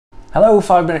Hello,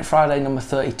 5 Minute Friday number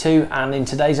 32, and in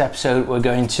today's episode we're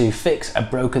going to fix a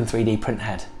broken 3D print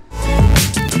head.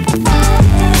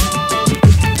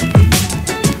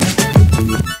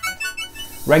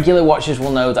 Regular watchers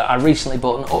will know that I recently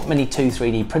bought an Up Mini 2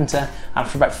 3D printer.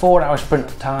 After about 4 hours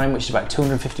print time, which is about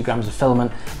 250 grams of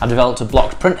filament, I developed a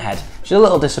blocked print head, which is a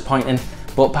little disappointing,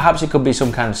 but perhaps it could be some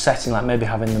kind of setting, like maybe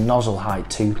having the nozzle height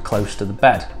too close to the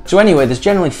bed. So anyway, there's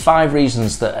generally 5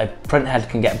 reasons that a print head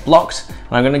can get blocked,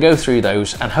 and I'm going to go through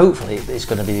those, and hopefully it's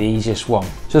going to be the easiest one.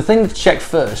 So the thing to check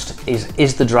first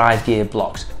is the drive gear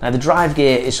blocked? Now the drive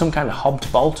gear is some kind of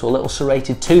hobbed bolt or a little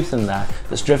serrated tooth in there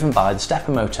that's driven by the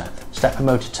stepper motor. Stepper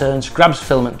motor turns, grabs the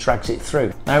filament, drags it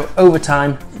through. Now over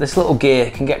time, this little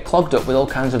gear can get clogged up with all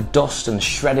kinds of dust and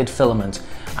shredded filament.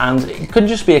 And it could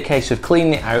just be a case of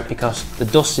cleaning it out because the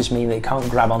dust is meaning that it can't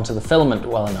grab onto the filament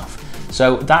well enough.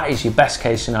 So that is your best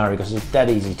case scenario because it's dead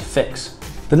easy to fix.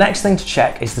 The next thing to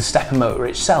check is the stepper motor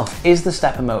itself. Is the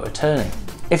stepper motor turning?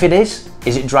 If it is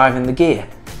it driving the gear?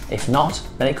 If not,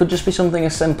 then it could just be something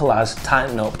as simple as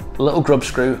tightening up a little grub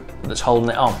screw that's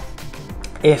holding it on.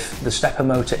 If the stepper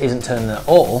motor isn't turning at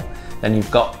all, then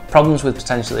you've got problems with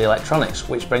potentially electronics,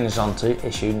 which brings us on to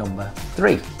issue number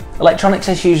 3. Electronics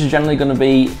issues are generally going to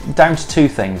be down to 2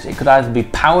 things. It could either be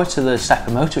power to the stepper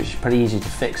motor, which is pretty easy to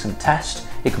fix and test.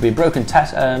 It could be a broken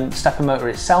stepper motor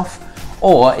itself,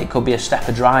 or it could be a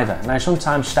stepper driver. Now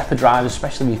sometimes stepper drivers,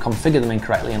 especially if you configure them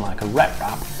incorrectly in like a rep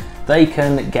wrap, they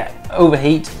can get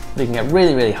overheat, they can get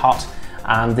really hot,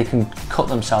 and they can cut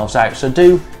themselves out. So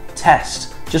do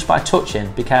test just by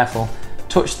touching, be careful,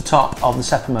 touch the top of the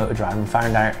stepper motor drive and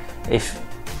find out if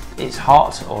it's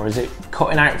hot or is it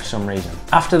cutting out for some reason.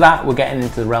 After that, we're getting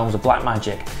into the realms of black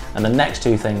magic, and the next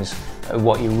 2 things are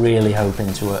what you're really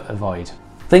hoping to avoid.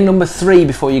 Thing number 3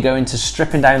 before you go into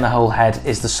stripping down the whole head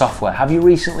is the software. Have you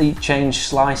recently changed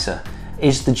slicer?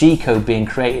 Is the G code being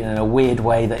created in a weird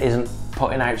way that isn't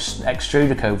putting out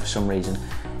extruder code for some reason?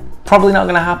 Probably not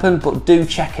going to happen, but do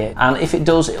check it, and if it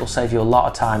does, it'll save you a lot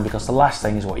of time because the last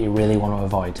thing is what you really want to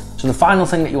avoid. So the final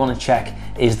thing that you want to check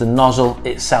is the nozzle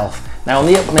itself. Now on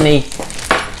the Up Mini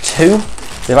 2,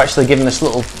 they've actually given this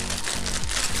little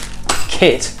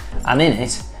kit, and in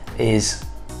it is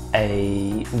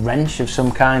a wrench of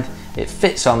some kind. It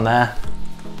fits on there.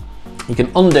 You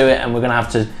can undo it, and we're going to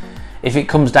have to, if it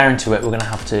comes down to it, we're going to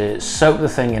have to soak the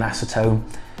thing in acetone,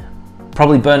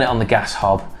 probably burn it on the gas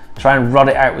hob, try and rod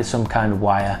it out with some kind of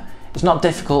wire. It's not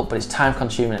difficult, but it's time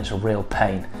consuming, it's a real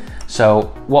pain.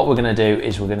 So what we're going to do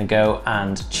is we're going to go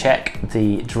and check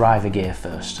the driver gear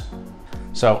first.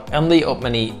 So on the Up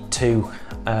Mini 2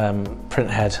 print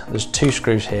head, there's 2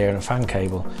 screws here and a fan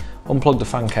cable. Unplug the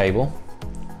fan cable,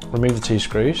 remove the 2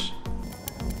 screws,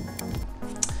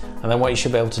 and then what you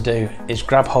should be able to do is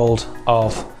grab hold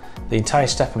of the entire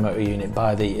stepper motor unit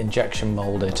by the injection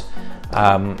molded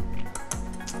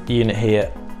unit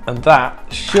here, and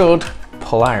that should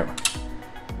pull out.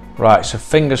 Right, so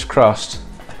fingers crossed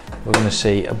we're going to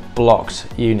see a blocked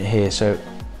unit here. So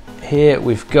here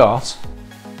we've got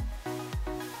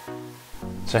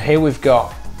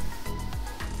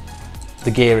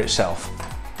the gear itself.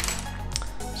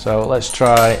 So let's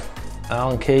try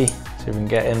Allen key, see if we can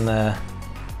get in there.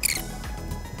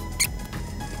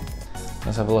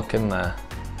 Let's have a look in there.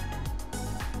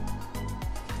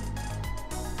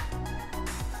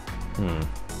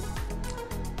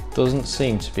 Doesn't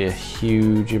seem to be a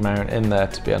huge amount in there,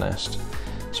 to be honest.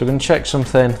 So we're going to check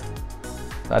something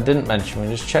that I didn't mention. We're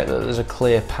going to just check that there's a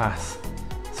clear path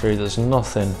through. There's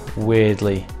nothing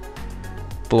weirdly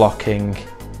blocking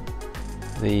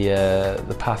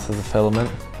the path of the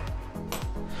filament.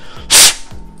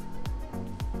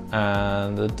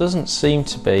 And there doesn't seem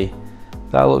to be.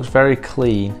 That looks very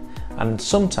clean, and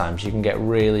sometimes you can get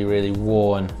really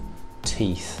worn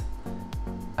teeth.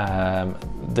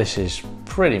 This is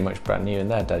pretty much brand new and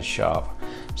they're dead sharp.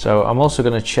 So I'm also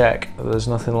going to check that there's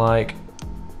nothing like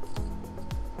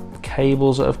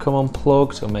cables that have come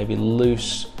unplugged or maybe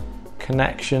loose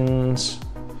connections.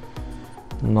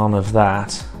 None of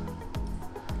that.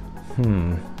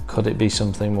 Could it be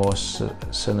something more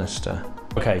sinister?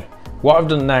 Okay, what I've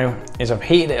done now is I've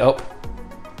heated it up,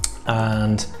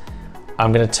 and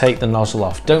I'm going to take the nozzle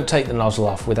off. Don't take the nozzle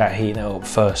off without heating it up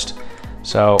first.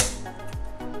 So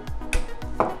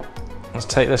let's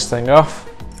take this thing off,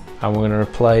 and we're going to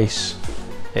replace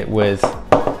it with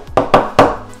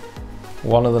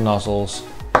one of the nozzles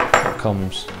that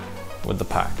comes with the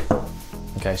pack.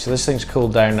 Okay, so this thing's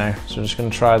cooled down now, so I'm just going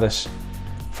to try this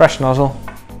fresh nozzle.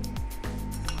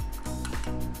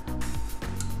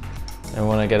 And we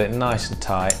want to get it nice and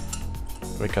tight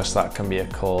because that can be a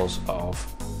cause of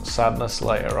sadness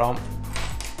later on.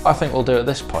 I think we'll do at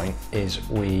this point is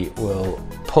we will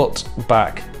put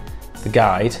back the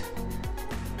guide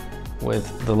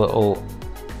with the little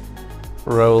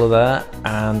roller there,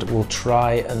 and we'll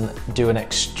try and do an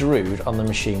extrude on the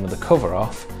machine with the cover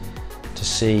off to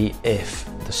see if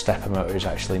the stepper motor is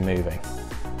actually moving.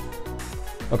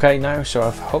 Okay, now so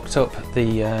I've hooked up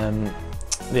the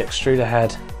extruder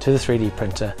head to the 3D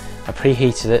printer. I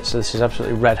preheated it, so this is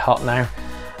absolutely red hot now.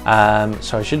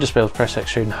 So I should just be able to press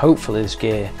extrude, and hopefully this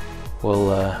gear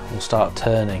will start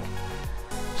turning.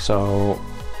 So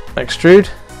extrude,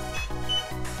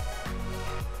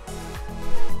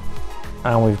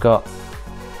 and we've got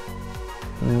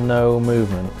no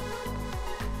movement.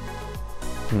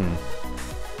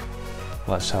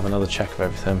 Let's have another check of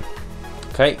everything.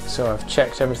 Okay, so I've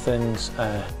checked everything's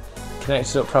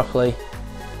connected up properly.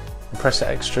 And press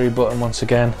that extrude button once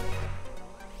again.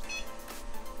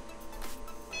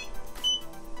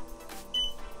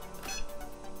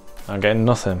 I'm getting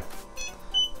nothing.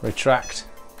 Retract.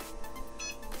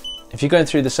 If you're going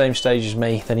through the same stage as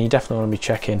me, then you definitely want to be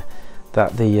checking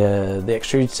that the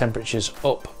extrude temperature's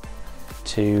up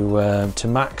to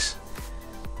max,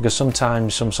 because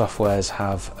sometimes some softwares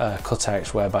have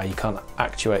cutouts whereby you can't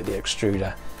actuate the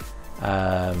extruder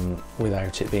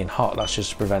without it being hot. That's just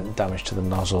to prevent damage to the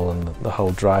nozzle and the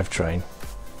whole drivetrain.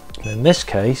 In this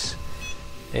case,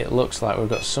 it looks like we've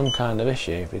got some kind of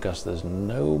issue because there's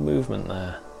no movement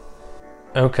there.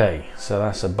 Okay, so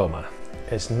that's a bummer.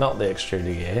 It's not the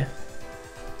extruder gear,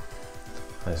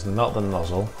 it's not the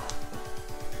nozzle.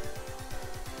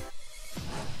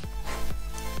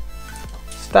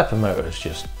 Stepper motors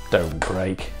just don't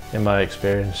break, in my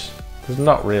experience. There's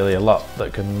not really a lot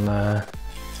that can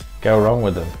go wrong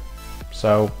with them.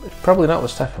 So it's probably not the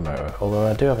stepper motor, although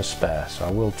I do have a spare, so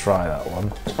I will try that one.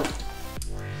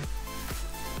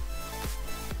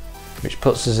 Which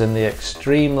puts us in the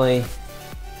extremely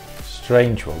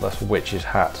strange one. That's a witch's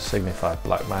hat to signify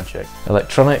black magic.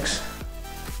 Electronics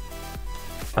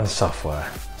and software.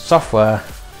 Software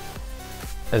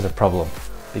is a problem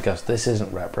because this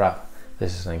isn't RepRap.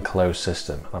 This is an enclosed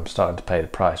system, and I'm starting to pay the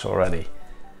price already.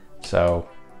 So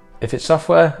if it's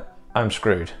software, I'm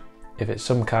screwed. If it's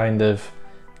some kind of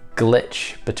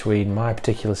glitch between my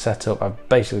particular setup, I've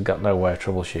basically got no way of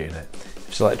troubleshooting it. If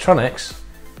it's electronics,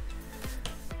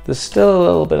 there's still a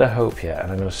little bit of hope here,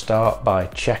 and I'm going to start by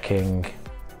checking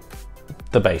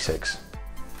the basics.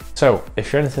 So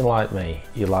if you're anything like me,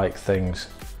 you like things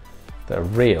that are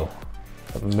real,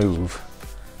 that move,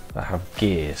 that have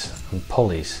gears and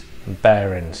pulleys and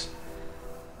bearings,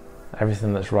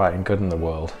 everything that's right and good in the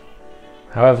world.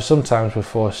 However, sometimes we're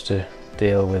forced to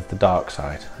deal with the dark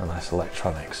side, and that's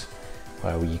electronics,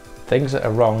 where things that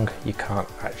are wrong you can't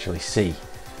actually see.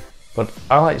 But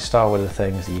I like to start with the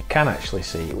things that you can actually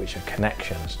see, which are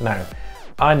connections. Now,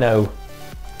 I know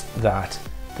that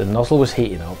the nozzle was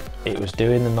heating up, it was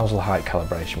doing the nozzle height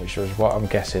calibration, which is what I'm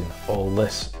guessing all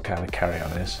this kind of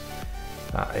carry-on is.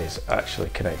 That is actually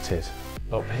connected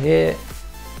up here.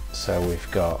 So we've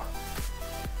got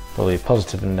probably a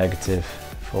positive and negative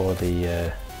for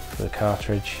the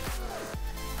cartridge,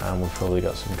 and we've probably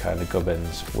got some kind of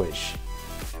gubbins, which,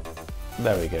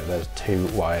 there we go, there's two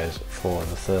wires for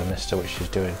the thermistor, which is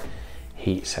doing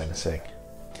heat sensing.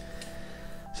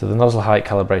 So the nozzle height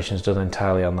calibration is done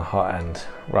entirely on the hot end.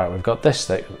 Right, we've got this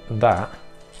thing, that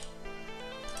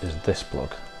is this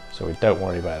plug, so we don't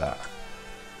worry about that.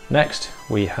 Next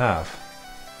we have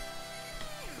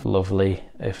lovely,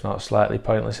 if not slightly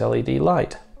pointless, LED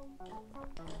light.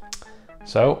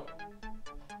 So,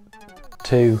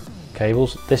 two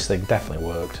cables. This thing definitely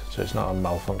worked, so it's not a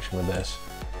malfunction with this,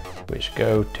 which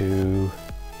go to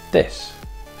this,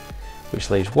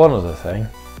 which leaves one other thing,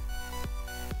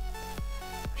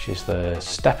 which is the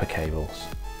stepper cables.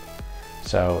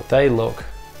 So they look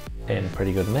in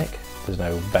pretty good nick. There's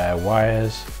no bare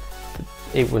wires.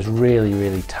 It was really,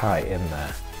 really tight in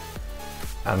there.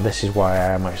 And this is why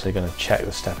I am actually going to check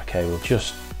the stepper cable,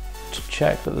 just to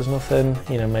check that there's nothing,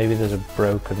 you know, maybe there's a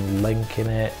broken link in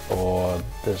it, or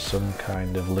there's some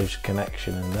kind of loose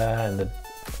connection in there in the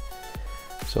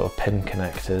sort of pin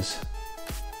connectors.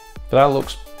 But that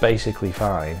looks basically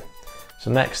fine. So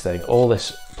next thing, all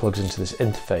this plugs into this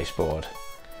interface board.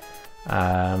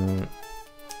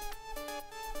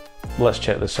 Let's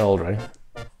check the soldering.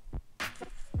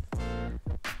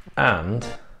 And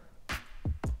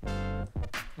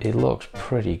it looks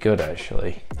pretty good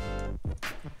actually.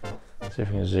 Let's see if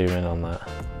we can zoom in on that.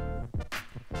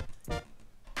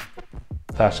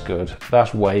 That's good.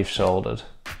 That's wave soldered.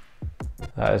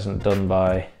 That isn't done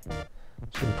by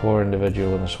some poor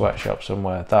individual in a sweatshop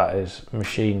somewhere. That is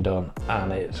machine done,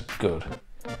 and it's good.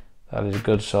 That is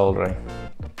good soldering.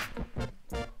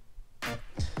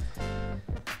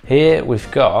 Here we've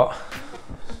got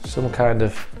some kind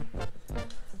of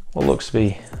what looks to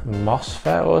be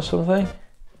MOSFET or something.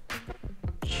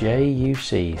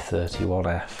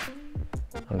 JUC31F.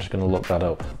 I'm just going to look that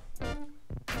up.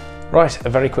 Right, a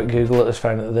very quick Google has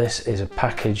found that this is a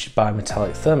packaged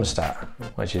bimetallic thermostat,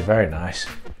 which is very nice.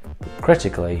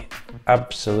 Critically,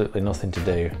 absolutely nothing to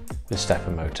do with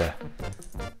stepper motor.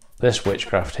 This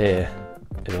witchcraft here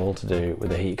is all to do with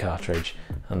the heat cartridge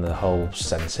and the whole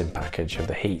sensing package of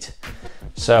the heat.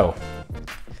 So,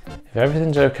 if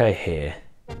everything's okay here,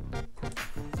 the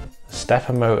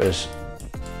stepper motor's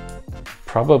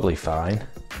probably fine,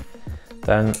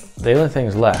 then the only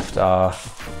things left are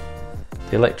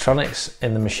the electronics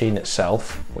in the machine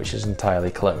itself, which is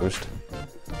entirely closed,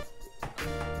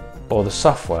 or the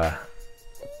software,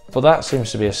 but that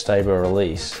seems to be a stable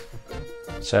release.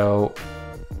 So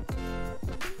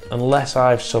unless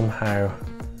I've somehow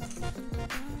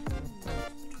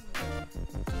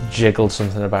jiggled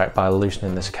something about by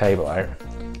loosening this cable out,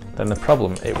 then the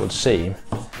problem, it would seem,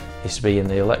 is to be in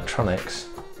the electronics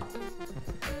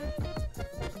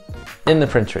in the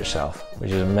printer itself,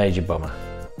 which is a major bummer,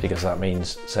 because that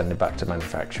means sending it back to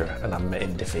manufacturer and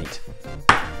admitting defeat.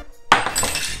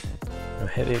 I'll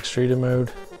hit the extruder mode.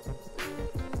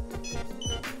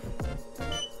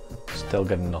 Still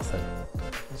getting nothing.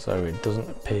 So it doesn't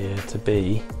appear to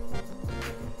be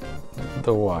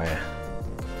the wire.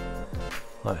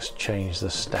 Let's change the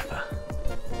stepper.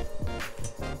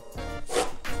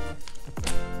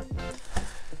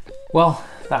 Well,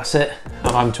 that's it.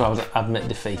 I'm having to admit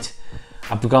defeat.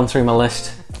 I've gone through my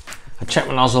list. I've checked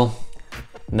my nozzle.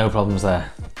 No problems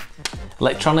there.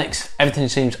 Electronics, everything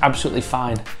seems absolutely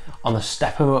fine on the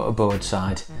stepper motor board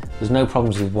side. There's no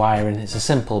problems with wiring. It's a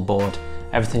simple board.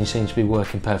 Everything seems to be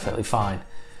working perfectly fine.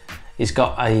 It's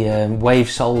got a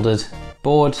wave soldered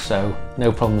board, so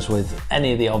no problems with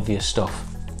any of the obvious stuff.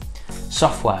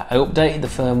 Software, I updated the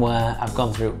firmware, I've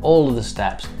gone through all of the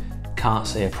steps, can't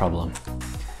see a problem.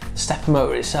 The stepper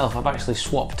motor itself, I've actually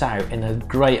swapped out, in a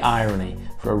great irony,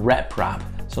 for a rep wrap,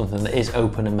 something that is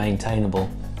open and maintainable.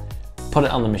 Put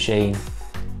it on the machine,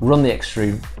 run the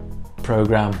extrude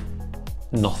program,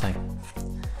 nothing.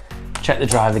 Check the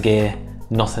driver gear,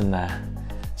 nothing there.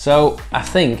 So I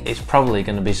think it's probably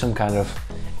going to be some kind of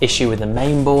issue with the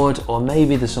main board, or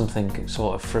maybe there's something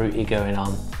sort of fruity going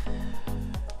on.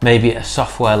 Maybe at a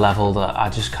software level that I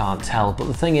just can't tell. But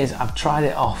the thing is, I've tried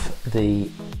it off the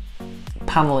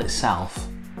panel itself.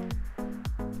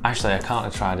 Actually, I can't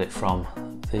have tried it from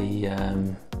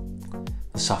the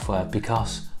software,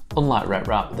 because unlike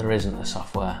RepRap, there isn't a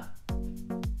software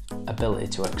ability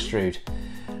to extrude.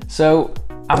 So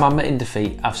I'm admitting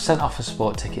defeat. I've sent off a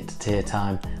support ticket to Tier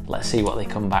Time. Let's see what they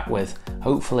come back with.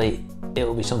 Hopefully it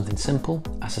will be something simple.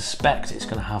 I suspect it's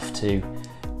going to have to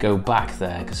go back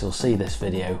there, because they'll see this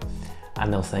video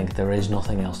and they'll think there is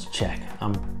nothing else to check.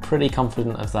 I'm pretty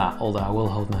confident of that, although I will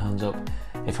hold my hands up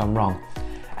if I'm wrong.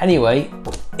 Anyway,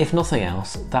 if nothing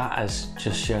else, that has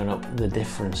just shown up the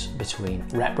difference between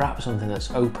RepRap, something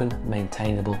that's open,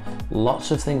 maintainable,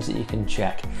 lots of things that you can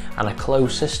check, and a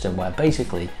closed system where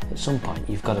basically at some point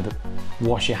you've got to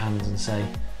wash your hands and say,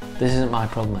 this isn't my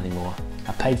problem anymore.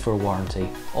 I paid for a warranty.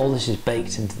 All this is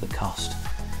baked into the cost.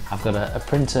 I've got a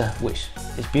printer which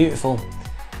is beautiful,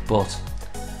 but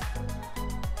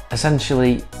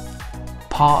essentially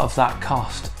part of that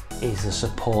cost is the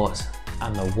support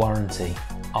and the warranty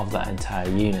of that entire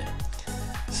unit.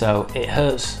 So it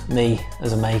hurts me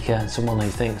as a maker, someone who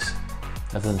thinks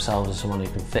of themselves as someone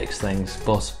who can fix things,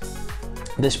 but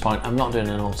at this point I'm not doing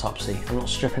an autopsy, I'm not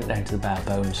stripping it down to the bare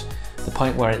bones. The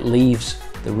point where it leaves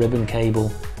the ribbon cable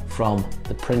from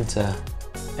the printer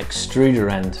extruder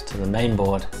end to the main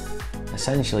board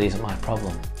essentially isn't my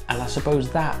problem. And I suppose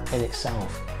that in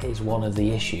itself is one of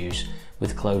the issues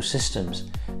with closed systems.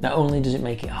 Not only does it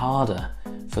make it harder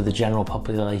for the general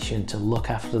population to look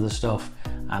after the stuff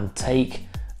and take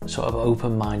sort of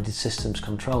open-minded systems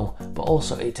control, but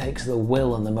also it takes the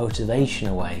will and the motivation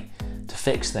away to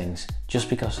fix things just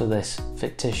because of this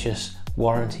fictitious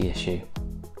warranty issue.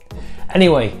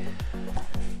 Anyway,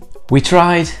 we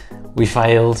tried, we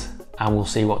failed, and we'll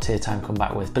see what Tier Time come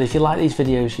back with. But if you like these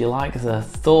videos, you like the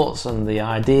thoughts and the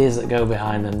ideas that go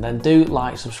behind them, then do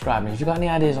like, subscribe. And if you've got any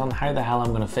ideas on how the hell I'm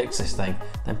going to fix this thing,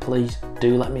 then please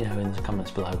do let me know in the comments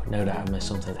below. No doubt I've missed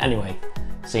something. Anyway,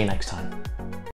 see you next time.